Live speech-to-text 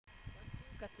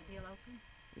still open?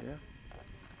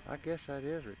 Yeah. I guess that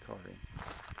is recording.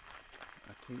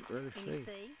 I can't really Can you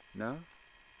see? No?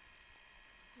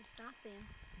 It's not then.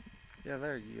 Yeah,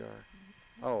 there you are.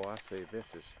 Oh, I see. This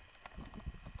is...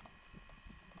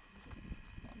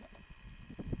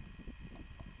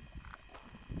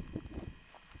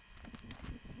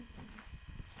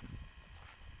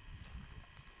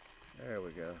 There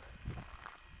we go.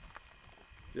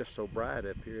 Just so bright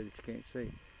up here that you can't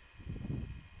see.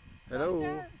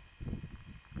 Hello.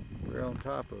 We're on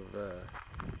top of a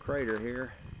crater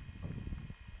here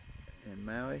in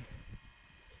Maui.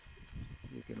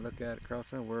 You can look at it across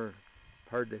there. We're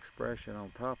heard the expression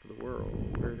on top of the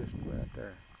world. We're just about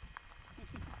there.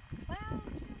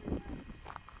 Clouds everywhere.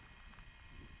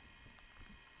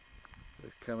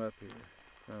 We've come up here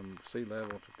from sea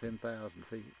level to 10,000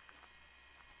 feet.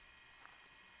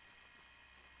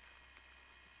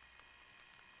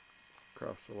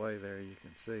 Across the way there you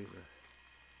can see the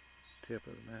tip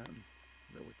of the mountain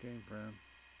that we came from.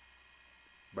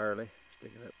 Barely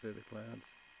sticking up through the clouds.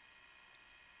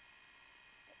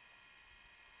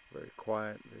 Very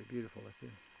quiet, very beautiful up here.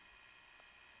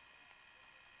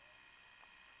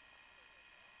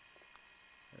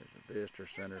 There's a visitor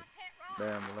center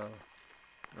down below.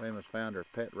 Wilma's found her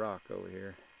pet rock over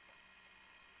here.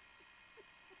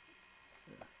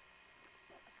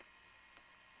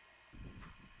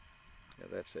 Yeah,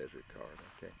 that says record.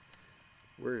 Okay.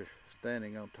 We're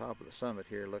standing on top of the summit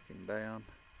here looking down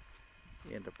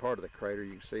into part of the crater.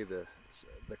 You can see the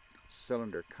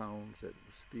cylinder cones that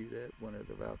was spewed up when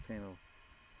the volcano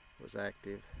was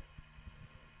active.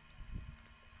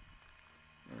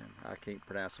 And I can't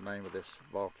pronounce the name of this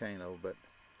volcano, but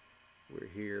we're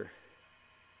here.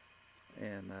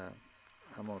 And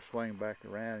I'm going to swing back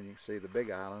around and you can see the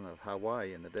big island of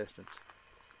Hawaii in the distance.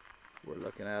 We're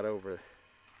looking out over,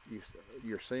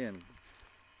 you're seeing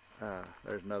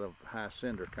there's another high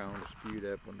cinder cone that spewed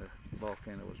up when the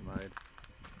volcano was made.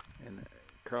 And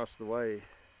across the way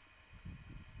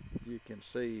you can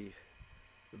see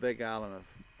the big island of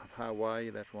Hawaii.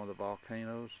 That's one of the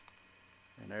volcanoes.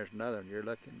 And there's another one. You're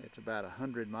looking, it's about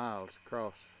 100 miles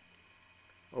across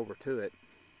over to it.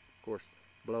 Of course,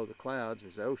 below the clouds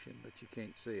is the ocean, but you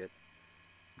can't see it.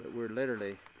 But we're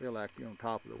literally, feel like you're on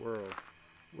top of the world.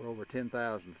 We're over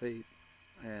 10,000 feet,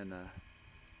 and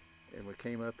we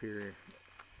came up here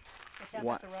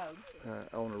up the road.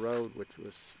 On a road which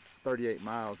was 38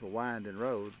 miles, a winding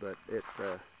road, but it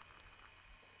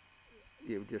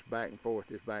was just back and forth,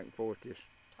 just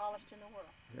tallest in the world.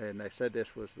 And they said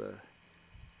this was the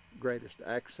greatest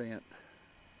ascent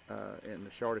in the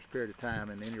shortest period of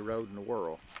time in any road in the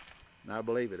world. And I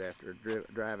believe it after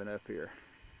driving up here.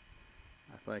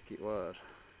 I think it was.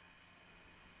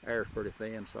 Air's pretty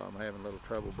thin, so I'm having a little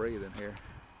trouble breathing here.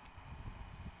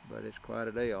 But it's quite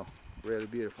a deal. Really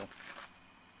beautiful.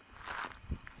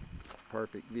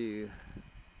 Perfect view.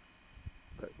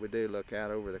 But we do look out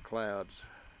over the clouds,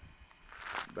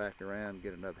 back around,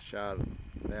 get another shot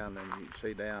down, and you can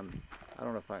see down. I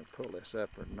don't know if I can pull this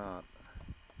up or not.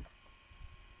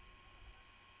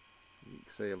 You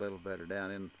can see a little better down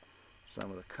in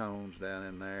some of the cones down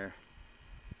in there,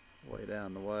 way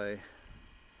down the way,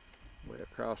 way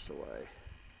across the way.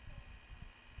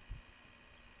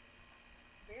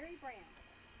 Very brown.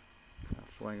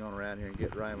 I'll swing on around here and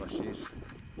get Rima. She's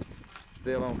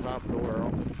still on top of the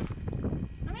world.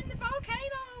 I'm in the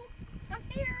volcano. I'm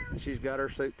here. She's got her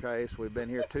suitcase. We've been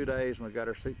here 2 days and we got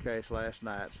her suitcase last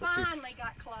night. So finally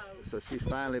got close. So she's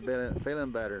finally been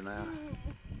feeling better now.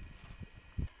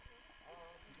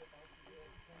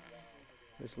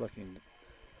 Just looking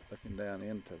down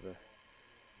into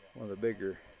one of the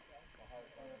bigger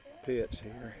pits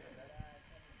here.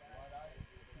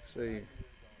 See,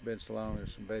 been so long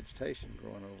there's some vegetation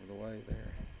growing over the way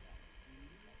there.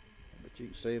 But you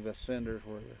can see the cinders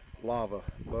where the lava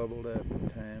bubbled up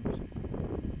at times.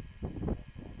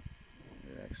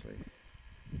 You're actually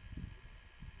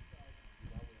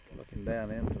looking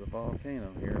down into the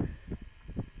volcano here.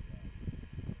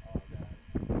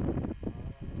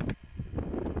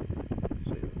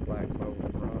 See the black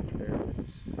molten rock there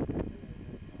that's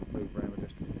moved around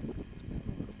just a little.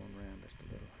 Come on around just a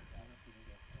little.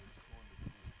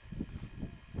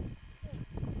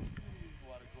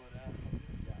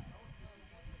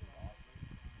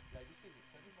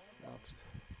 Lots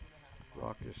of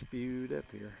rock is spewed up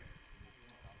here.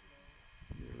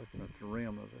 You're looking at the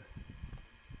rim of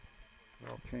the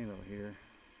volcano here.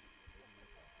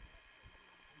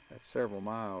 That's several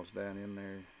miles down in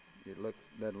there. It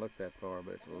doesn't look that far,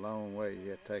 but it's a long way. You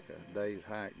have to take a day's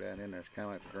hike down in there. It's kind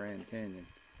of like the Grand Canyon.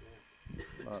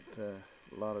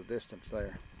 A lot of distance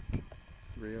there.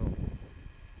 Real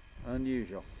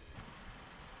unusual.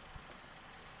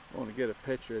 I want to get a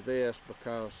picture of this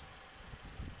because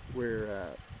we're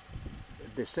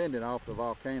descending off the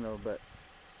volcano, but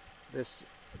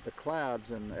the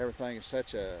clouds and everything is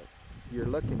such a, you're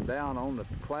looking down on the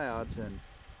clouds, and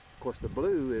of course the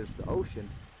blue is the ocean,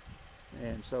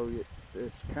 and so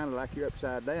it's kind of like you're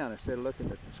upside down. Instead of looking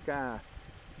at the sky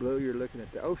blue, you're looking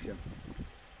at the ocean.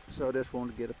 So I just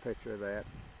wanted to get a picture of that.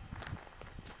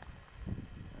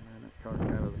 And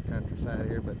kind of the countryside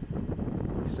here, but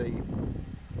you see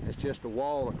it's just a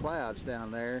wall of clouds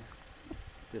down there,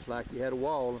 just like you had a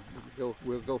wall.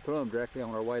 We'll go through them directly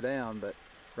on our way down, but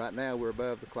right now we're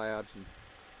above the clouds and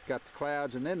got the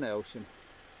clouds and then the ocean.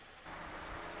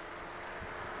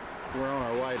 We're on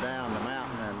our way down the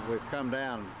mountain, and we've come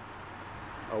down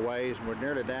a ways, and we're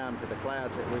nearly down to the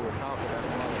clouds that we were talking about a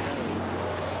while ago.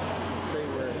 You see,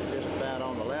 we're just about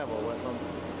on the level with them,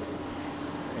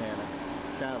 and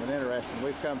kind of an interesting.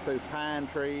 We've come through pine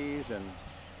trees and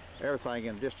everything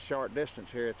in just a short distance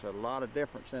here. It's a lot of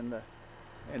difference in the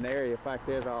area. In fact,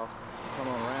 as I'll come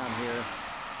on around here,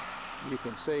 you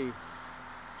can see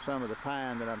some of the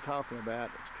pine that I'm talking about.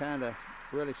 It's kind of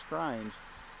really strange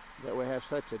that we have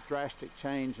such a drastic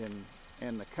change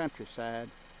in the countryside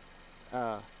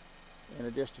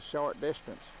in just a short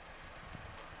distance.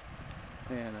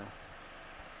 And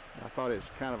I thought it's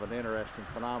kind of an interesting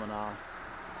phenomenon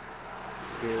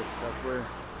here, because we're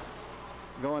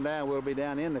going down. We'll be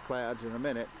down in the clouds in a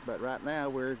minute, but right now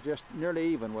we're just nearly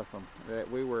even with them.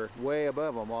 We were way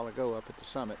above them a while ago up at the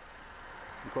summit.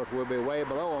 Of course, we'll be way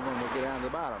below them when we get down to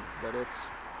the bottom, but it's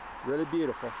really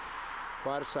beautiful.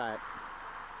 Quite a sight.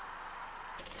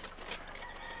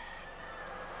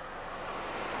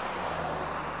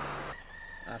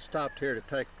 I stopped here to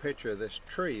take a picture of this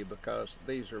tree because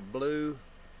these are blue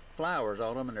flowers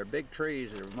on them, and they're big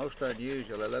trees. They're most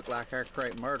unusual. They look like our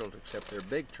crepe myrtles, except they're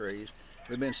big trees.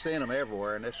 We've been seeing them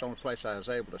everywhere, and this is the only place I was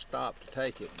able to stop to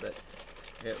take it, but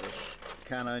it was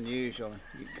kind of unusual.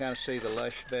 You can kind of see the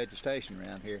lush vegetation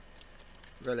around here,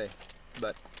 really.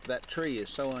 But that tree is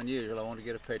so unusual, I want to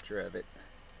get a picture of it.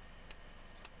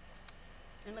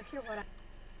 And look here what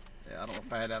Yeah, I don't know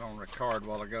if I had that on record a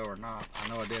while ago or not. I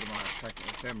know I did when I was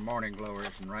taking them morning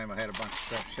glowers, and Rama had a bunch of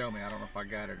stuff to show me. I don't know if I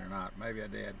got it or not. Maybe I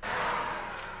did.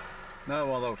 Another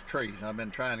one of those trees I've been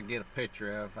trying to get a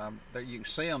picture of. You can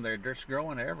see them. They're just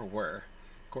growing everywhere.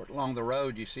 Of course, along the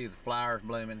road you see the flowers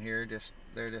blooming here.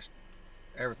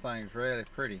 Everything's really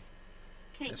pretty.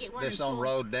 can't get one. This on the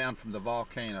road down from the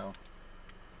volcano.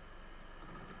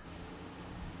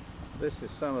 This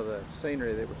is some of the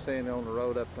scenery that we're seeing on the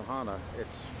road up to Hana.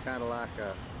 It's kind of like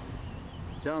a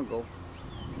jungle,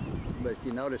 but if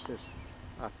you notice this,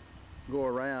 I go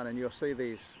around and you'll see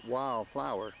these wild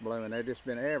flowers blooming. They've just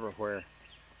been everywhere.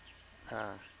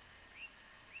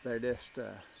 They just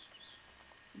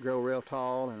grow real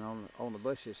tall and on the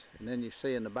bushes. And then you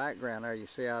see in the background there, you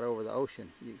see out over the ocean.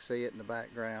 You can see it in the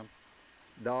background.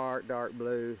 Dark, dark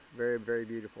blue, very, very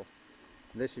beautiful.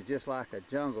 This is just like a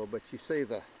jungle, but you see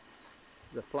the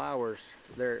flowers,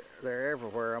 they're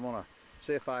everywhere. I'm gonna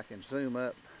see if I can zoom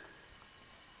up.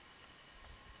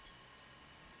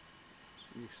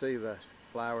 You see the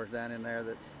flowers down in there.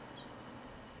 That's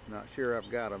not sure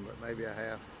I've got them, but maybe I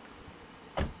have.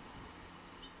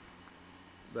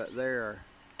 But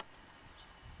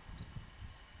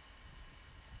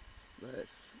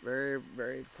that's very,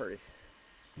 very pretty.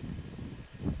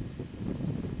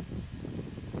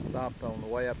 Stopped on the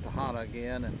way up to Hana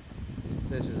again, and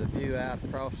this is a view out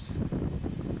across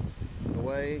the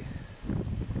way.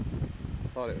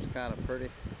 Thought it was kind of pretty.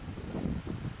 You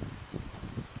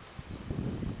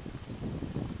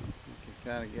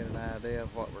can kind of get an idea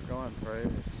of what we're going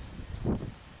through. It's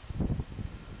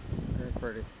very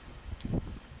pretty.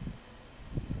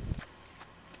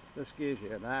 This gives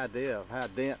you an idea of how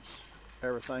dense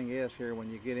everything is here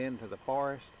when you get into the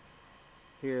forest.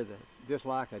 Here, that's just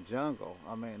like a jungle.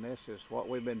 I mean, this is what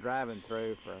we've been driving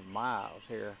through for miles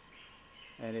here,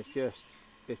 and it's just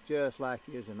like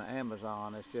using the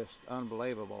Amazon. It's just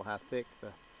unbelievable how thick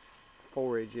the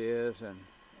forage is and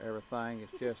everything.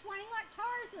 It's you just can swing like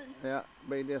Tarzan. Yeah,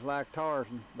 be just like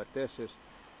Tarzan. But this is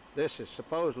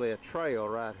supposedly a trail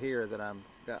right here that I'm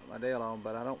got my deal on,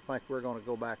 but I don't think we're going to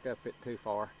go back up it too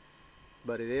far.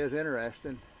 But it is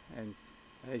interesting, and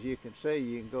as you can see,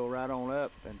 you can go right on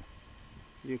up and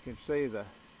you can see the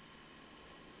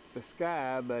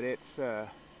sky, but it's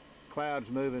clouds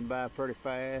moving by pretty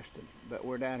fast. But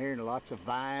we're down here and lots of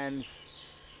vines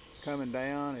coming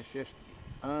down. It's just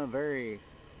very,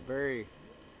 very,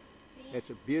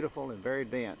 it's beautiful and very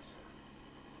dense.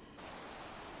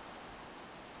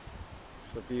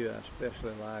 It's a view I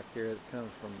especially like here that comes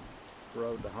from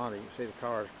road to Honda. You can see the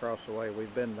cars across the way.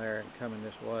 We've been there and coming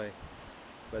this way.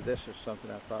 But this is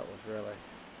something I thought was really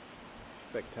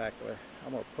spectacular.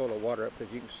 I'm going to pull the water up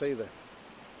because you can see the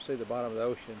bottom of the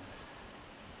ocean.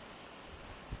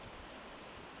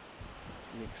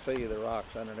 You can see the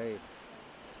rocks underneath.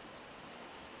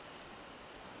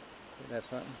 Isn't that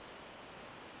something?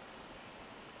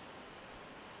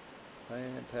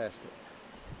 Fantastic.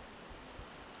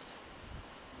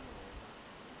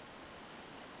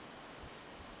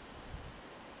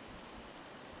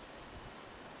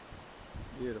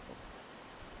 Beautiful.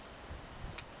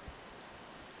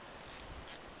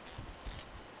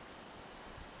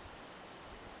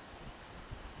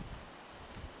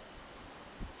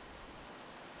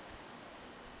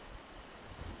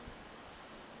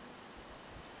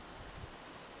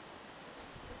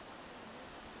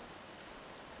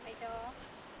 Hey, dog.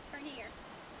 Turn here.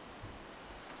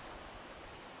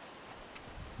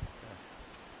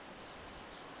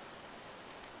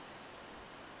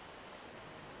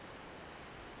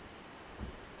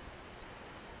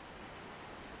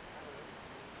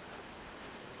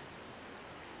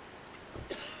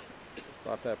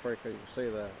 Stop that breaker. You can see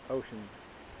the ocean,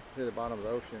 see the bottom of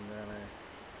the ocean down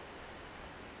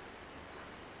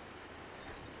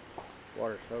there.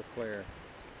 Water's so clear,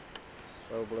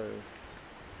 so blue.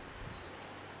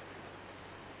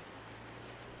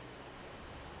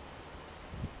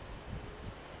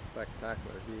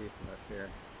 Spectacular view from up here.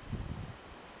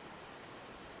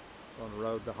 It's on the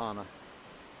road to Hana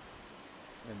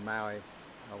in Maui,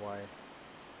 Hawaii.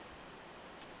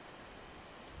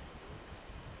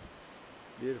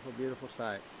 Beautiful, beautiful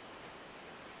sight.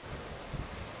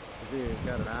 The view has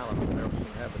got an island with never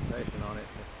seen habitation on it.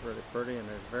 It's really pretty and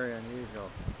it's very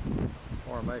unusual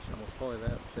formation. I'm going to pull it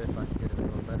up and see if I can get it a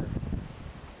little better.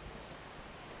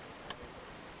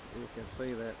 You can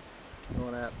see that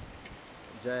going out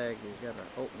the jag, you've got an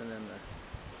opening in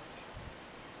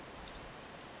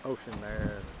the ocean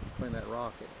there. Between that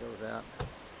rock it goes out.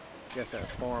 I guess that was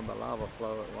formed by lava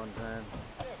flow at one time.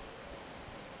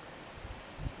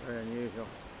 Very unusual.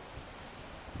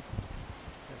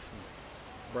 There's some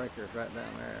breakers right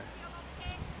down there.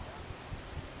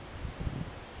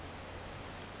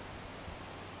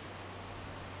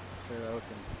 See the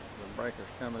ocean, the breakers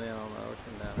coming in on the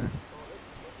ocean down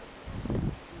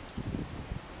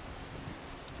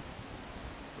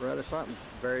there. Really something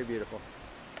very beautiful.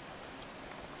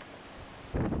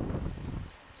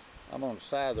 I'm on the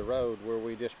side of the road where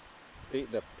we just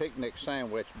eating a picnic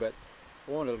sandwich, but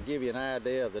I wanted to give you an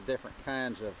idea of the different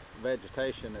kinds of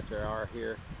vegetation that there are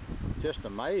here. Just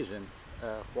amazing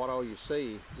what all you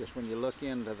see just when you look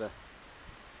into the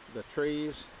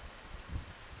trees.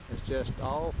 It's just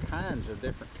all kinds of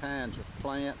different kinds of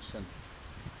plants and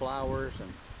flowers,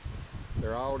 and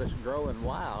they're all just growing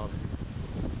wild.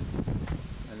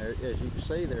 And as you can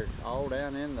see, they're all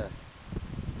down in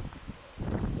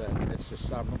it's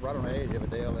just, I'm right on the edge of a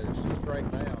deal. It's just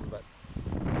straight down, but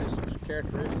this is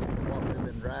characteristic of what we've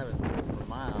been driving through for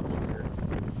miles here.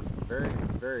 Very,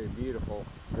 very beautiful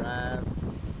drive,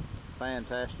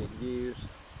 fantastic views,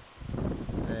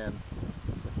 and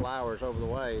the flowers over the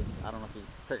way. I don't know if you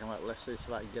can pick them up. Let's see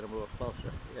if I can get them a little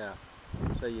closer. Yeah.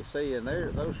 So you see, and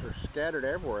those are scattered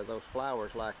everywhere. Those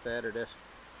flowers like that are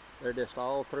they're just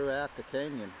all throughout the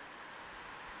canyon,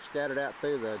 scattered out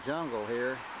through the jungle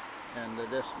here, and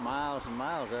they're just miles and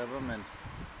miles of them. And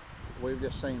we've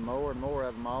just seen more and more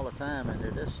of them all the time, and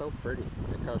they're just so pretty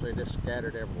because they're just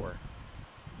scattered everywhere.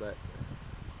 But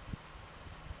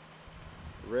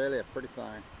really a pretty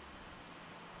thing.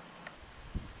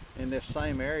 In this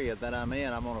same area that I'm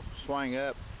in, I'm going to swing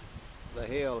up the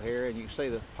hill here, and you can see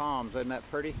the palms. Isn't that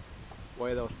pretty? The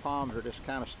way those palms are just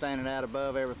kind of standing out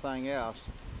above everything else.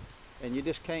 And you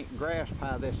just can't grasp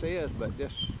how this is, but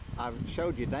just I've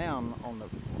showed you down on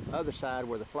the other side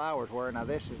where the flowers were. Now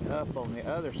this is up on the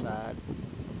other side,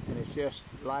 and it's just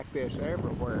like this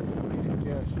everywhere. I mean,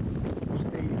 it's just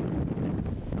steep.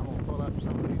 I'm gonna pull up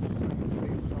some of these so you can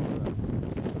see some of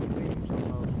the leaves on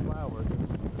those flowers. I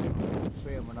don't know if you can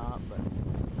see them or not, but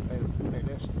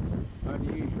they're just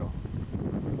unusual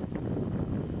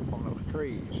on those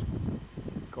trees.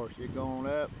 Of course, you're going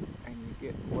up and you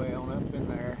get way on up in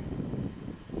there,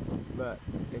 but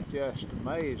it's just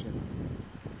amazing.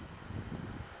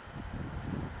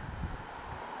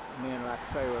 And then, like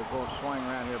I say, we're going to swing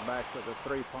around here back to the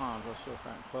three ponds. Let's see if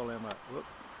I can pull them up. Whoop.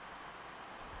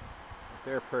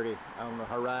 They're pretty on the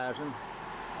horizon.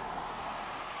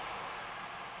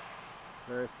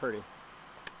 Very pretty.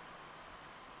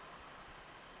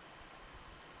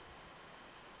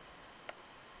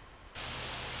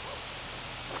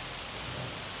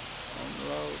 On the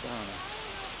road, Donna.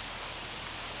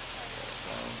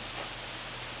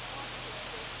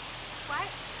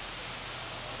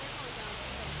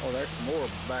 Oh, there's some more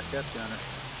backed up yonder.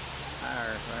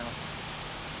 Higher, Randall.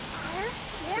 There?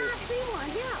 Yeah, I see one.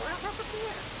 Yeah, right up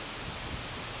here.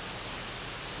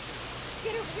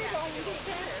 Get over here while you get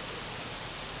better.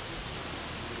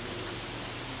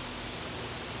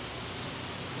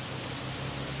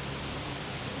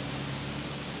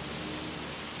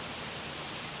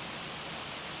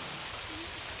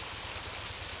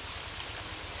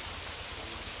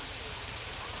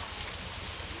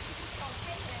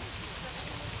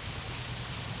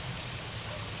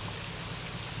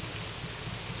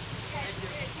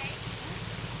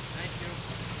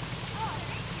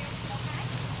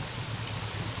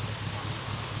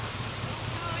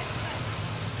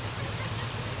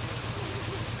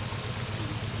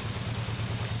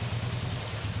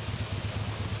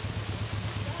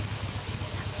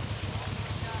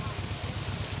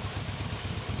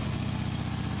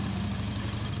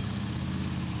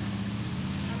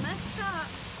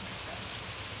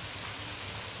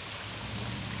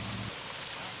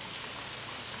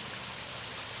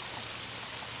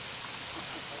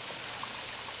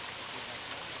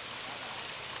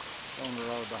 On the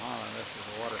road to Holland, this is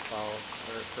a waterfall.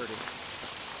 Very pretty.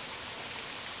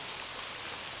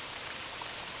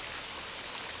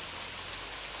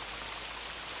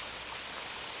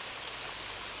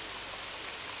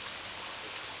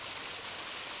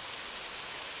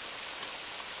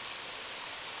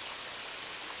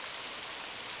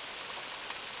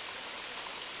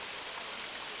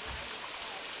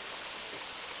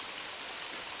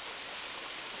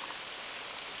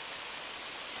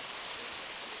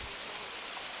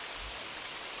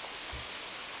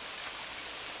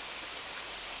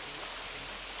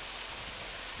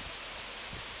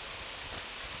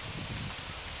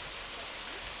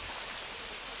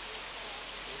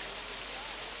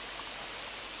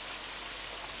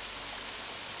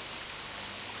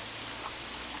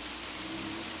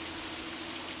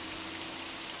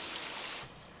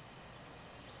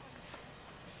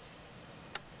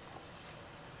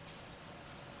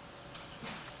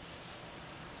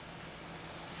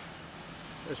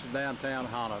 This is downtown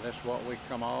Hana. This is what we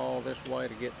come all this way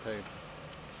to get to.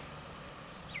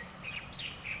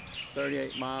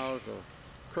 38 miles of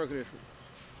crookedest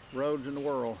roads in the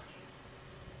world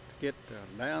to get to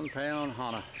downtown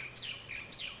Hana.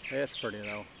 It's pretty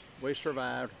though. We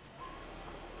survived.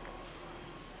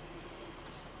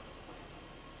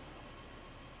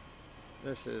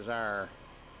 This is our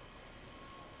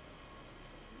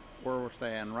where we're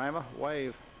staying. Rama,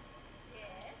 wave.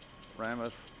 Yes.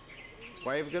 Rama's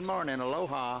wave good morning,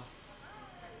 aloha.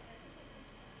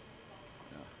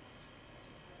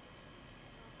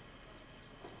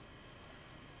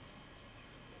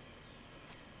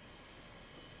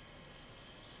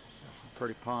 Some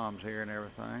pretty palms here and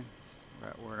everything.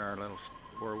 Right where our little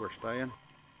where we're staying.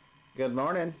 Good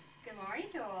morning. Good morning,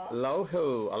 Joel.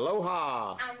 Aloha.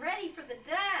 Aloha. I'm ready for the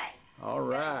day. All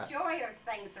right. Enjoy our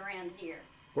things around here.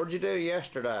 What'd you do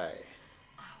yesterday?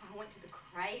 Oh, I went to the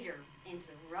crater and to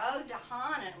the road to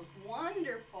Hana. It was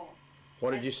wonderful.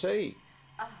 What did you see?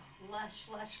 Oh, lush,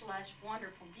 lush, lush,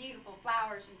 wonderful, beautiful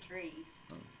flowers and trees.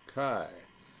 Okay.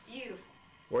 Beautiful.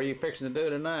 What are you fixing to do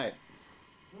tonight?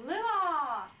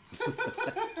 Luau!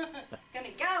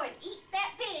 Gonna go and eat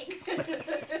that pig.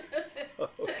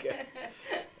 Okay.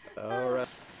 All right.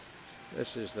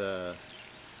 This is the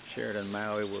Sheridan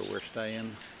Maui where we're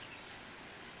staying.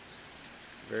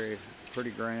 Very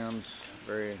pretty grounds,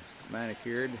 very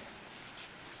manicured.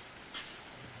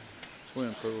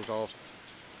 Swimming pool's off.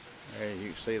 There you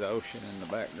can see the ocean in the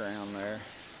background there.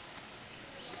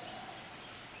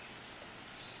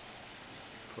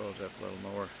 Close up a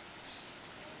little more.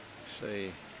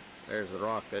 See, there's the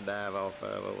rock they dive off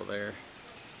of over there.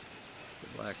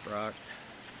 The black rock.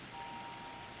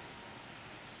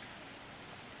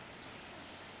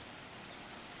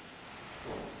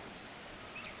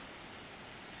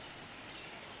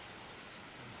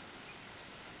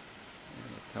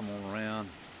 Come on around.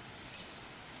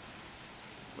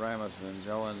 Rama's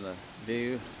enjoying the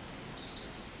view.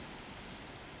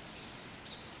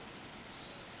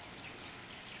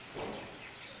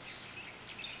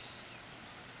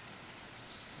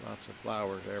 Lots of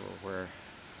flowers everywhere.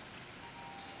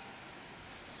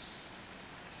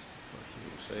 Of course, you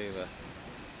can see the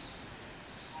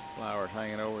flowers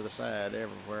hanging over the side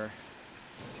everywhere.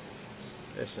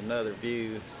 It's another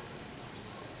view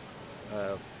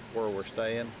of where we're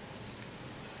staying,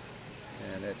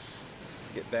 and it's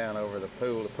get down over the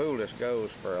pool. The pool just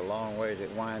goes for a long ways. It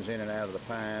winds in and out of the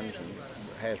pines and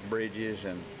has bridges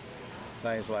and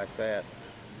things like that,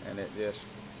 and it just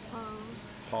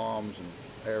palms and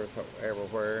everything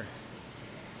everywhere.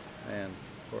 And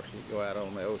of course you go out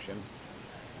on the ocean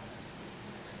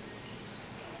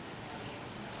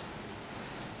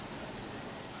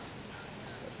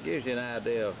Gives you an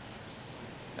idea of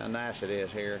how nice it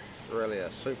is here. Really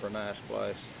a super nice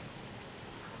place.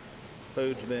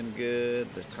 Food's been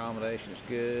good, the accommodation's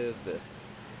good,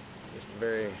 just a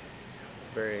very,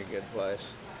 very good place.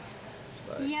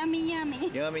 But yummy, yummy.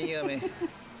 yummy, yummy.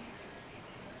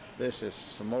 This is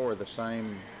some more of the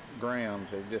same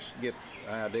grounds. You just get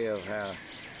the idea of how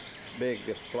big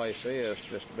this place is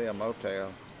just to be a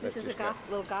motel. This is a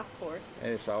little golf course.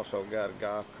 And it's also got a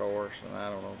golf course, and I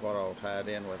don't know what all tied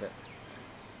in with it.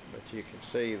 But you can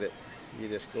see that you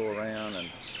just go around, and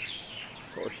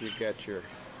of course you've got your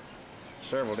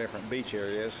several different beach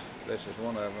areas. This is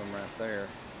one of them right there.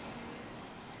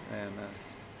 And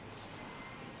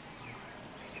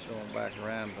going back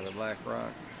around to the Black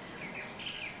Rock.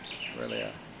 Really,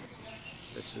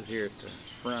 this is here at the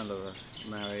front of the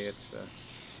Maui. It's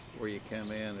where you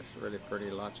come in. It's really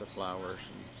pretty, lots of flowers.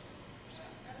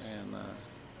 And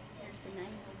there's the name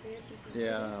of it.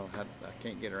 yeah, I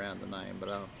can't get around the name, but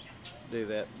I'll do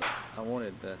that. But I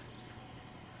wanted to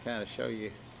kind of show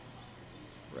you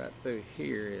right through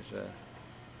here is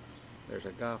there's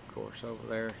a golf course over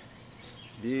there.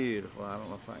 Beautiful. I don't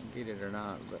know if I can get it or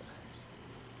not, but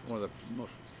one of the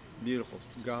most beautiful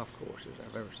golf courses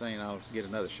I've ever seen. I'll get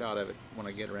another shot of it when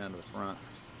I get around to the front.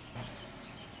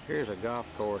 Here's a golf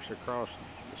course across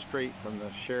the street from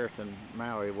the Sheraton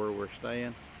Maui where we're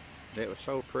staying. It was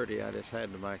so pretty I just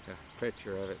had to make a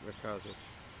picture of it because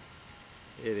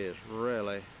it is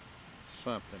really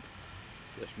something.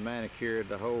 Just manicured,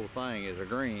 the whole thing is a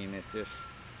green. It just,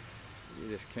 you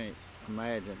just can't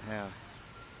imagine how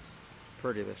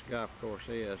pretty this golf course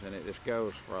is, and it just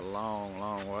goes for a long,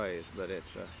 long ways, but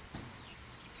it's a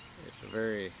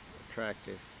very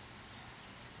attractive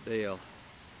deal.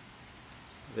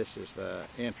 This is the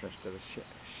entrance to the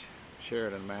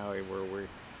Sheraton Maui where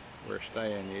we're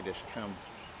staying. You just come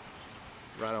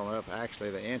right on up.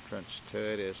 Actually, the entrance to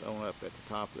it is on up at the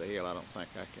top of the hill. I don't think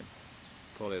I can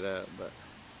pull it up, but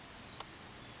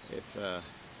it's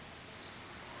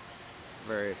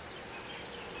very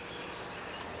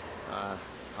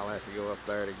I'll have to go up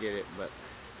there to get it, but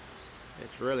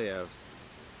it's really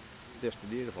just a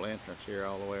beautiful entrance here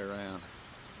all the way around.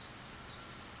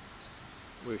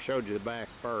 We showed you the back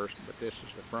first, but this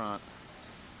is the front.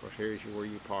 Of course, here's where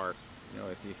you park, you know,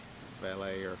 if you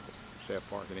valet or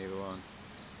self-parking, either one.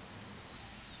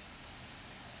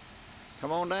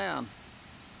 Come on down,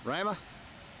 Rama.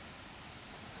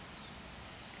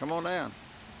 Come on down.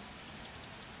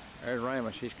 There's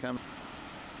Rama, she's coming.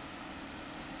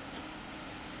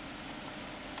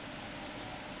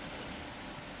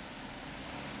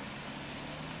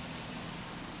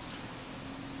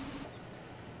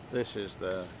 This is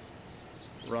the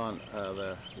run,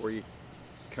 where you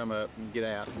come up and get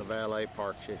out, and the valet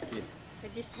parks you. They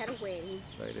just had a wedding.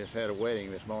 They just had a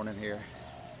wedding this morning here.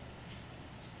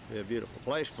 Be a beautiful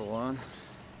place for one.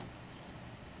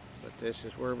 But this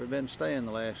is where we've been staying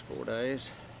the last 4 days.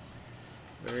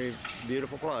 Very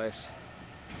beautiful place.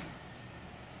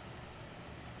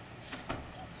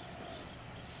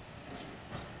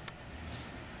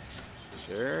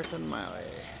 Sheraton Maui.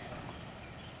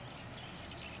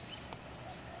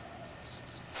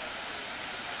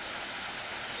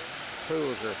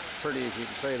 Pools are pretty, as you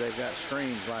can see. They've got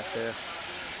streams like this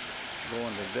going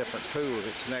to different pools.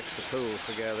 It connects the pools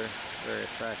together. Very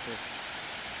attractive.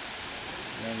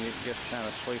 And you can just kind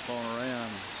of sweep on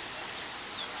around,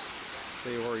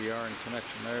 see where you are in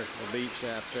connection. There's the beach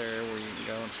out there where you can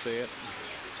go and see it.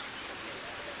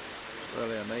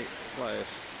 Really a neat place.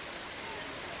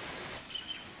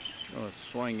 I'm going to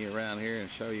swing you around here and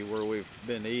show you where we've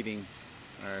been eating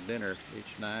our dinner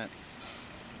each night.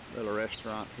 Little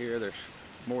restaurant here. There's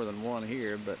more than one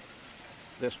here, but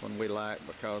this one we like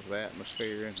because of the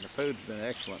atmosphere, and the food's been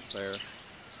excellent there.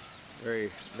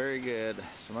 Very, very good.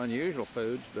 Some unusual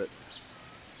foods, but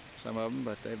some of them,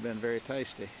 but they've been very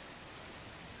tasty.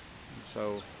 And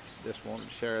so just wanted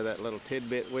to share that little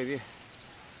tidbit with you.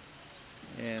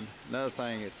 And another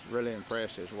thing that's really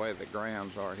impressive is the way the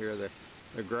grounds are here.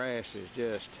 The grass is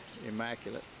just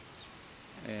immaculate,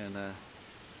 and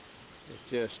it's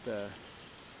just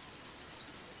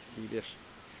you just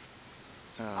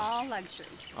all luxury.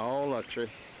 All luxury.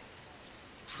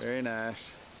 Very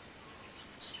nice.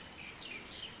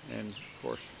 And of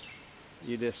course,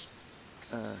 you just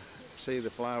see the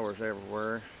flowers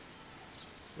everywhere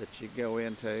that you go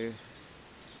into.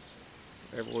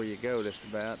 Everywhere you go, just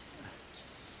about.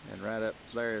 And right up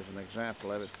there is an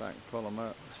example of it, if I can pull them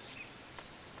up.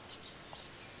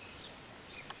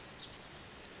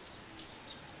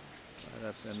 Right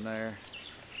up in there.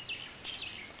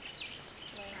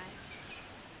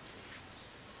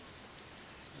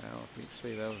 I don't know if you can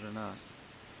see those or not.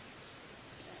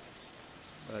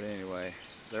 But anyway,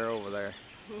 they're over there.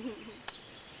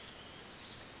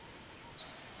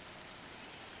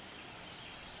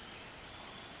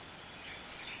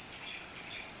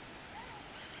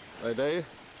 They do.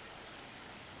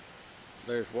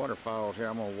 There's waterfalls here.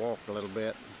 I'm gonna walk a little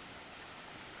bit.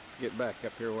 Get back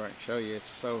up here where I can show you. It's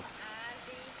so,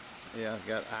 yeah,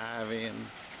 got ivy and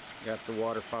got the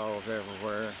waterfalls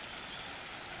everywhere.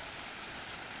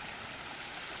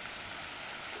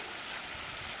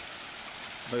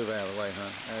 Move out of the way,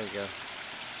 huh? There you go.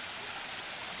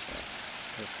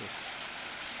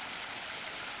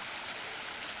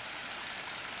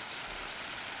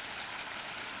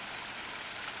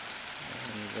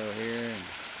 And you go here, and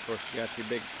of course you got your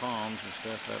big palms and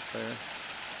stuff up there.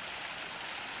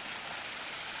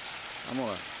 I'm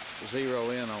gonna zero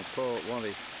in on pull one of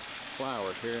these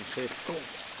flowers here and see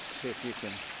if you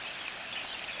can.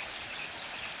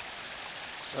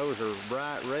 Those are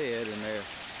bright red and they're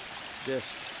just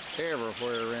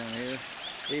everywhere around here,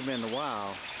 even in the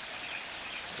wild.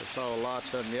 I saw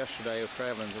lots of them yesterday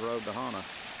traveling the road to Hana.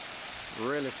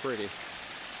 Really pretty. Of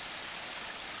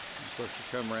course, you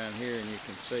come around here and you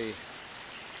can see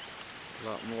a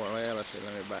lot more. Well, let's see,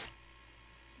 let me back.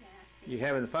 You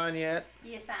having fun yet?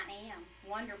 Yes, I am.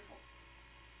 Wonderful.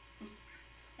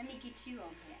 Let me get you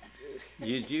on that.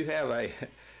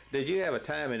 Did you have a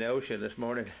time in the ocean this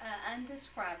morning?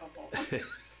 Undescribable.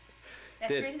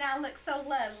 That's the reason I look so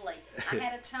lovely. I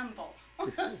had a tumble.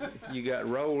 You got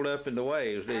rolled up in the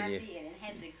waves, didn't you? I did, and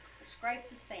had to scrape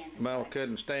the sand. Mama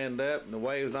couldn't stand up, and the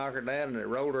waves knocked her down, and it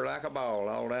rolled her like a ball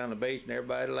all down the beach, and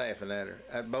everybody laughing at her,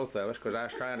 at both of us, because I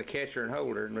was trying to catch her and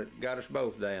hold her, and it got us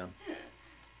both down.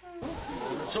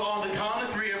 So on the count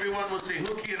of three, everyone will say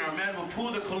hooky, and our men will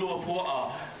pull the kalua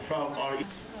pua'a from our...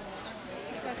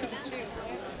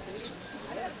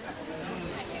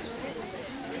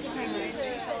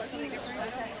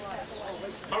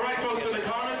 All right, folks, on the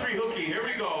count of three, hooky. Here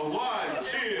we go. 1,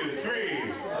 2, 3.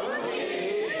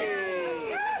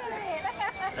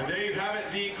 And there you have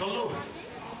it, the kalua.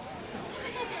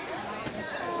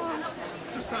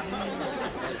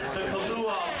 The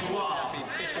kalua pua'a.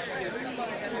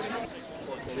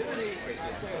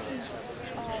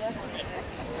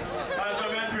 As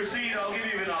our men proceed, I'll give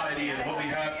you an idea of what we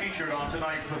have featured on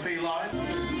tonight's buffet line.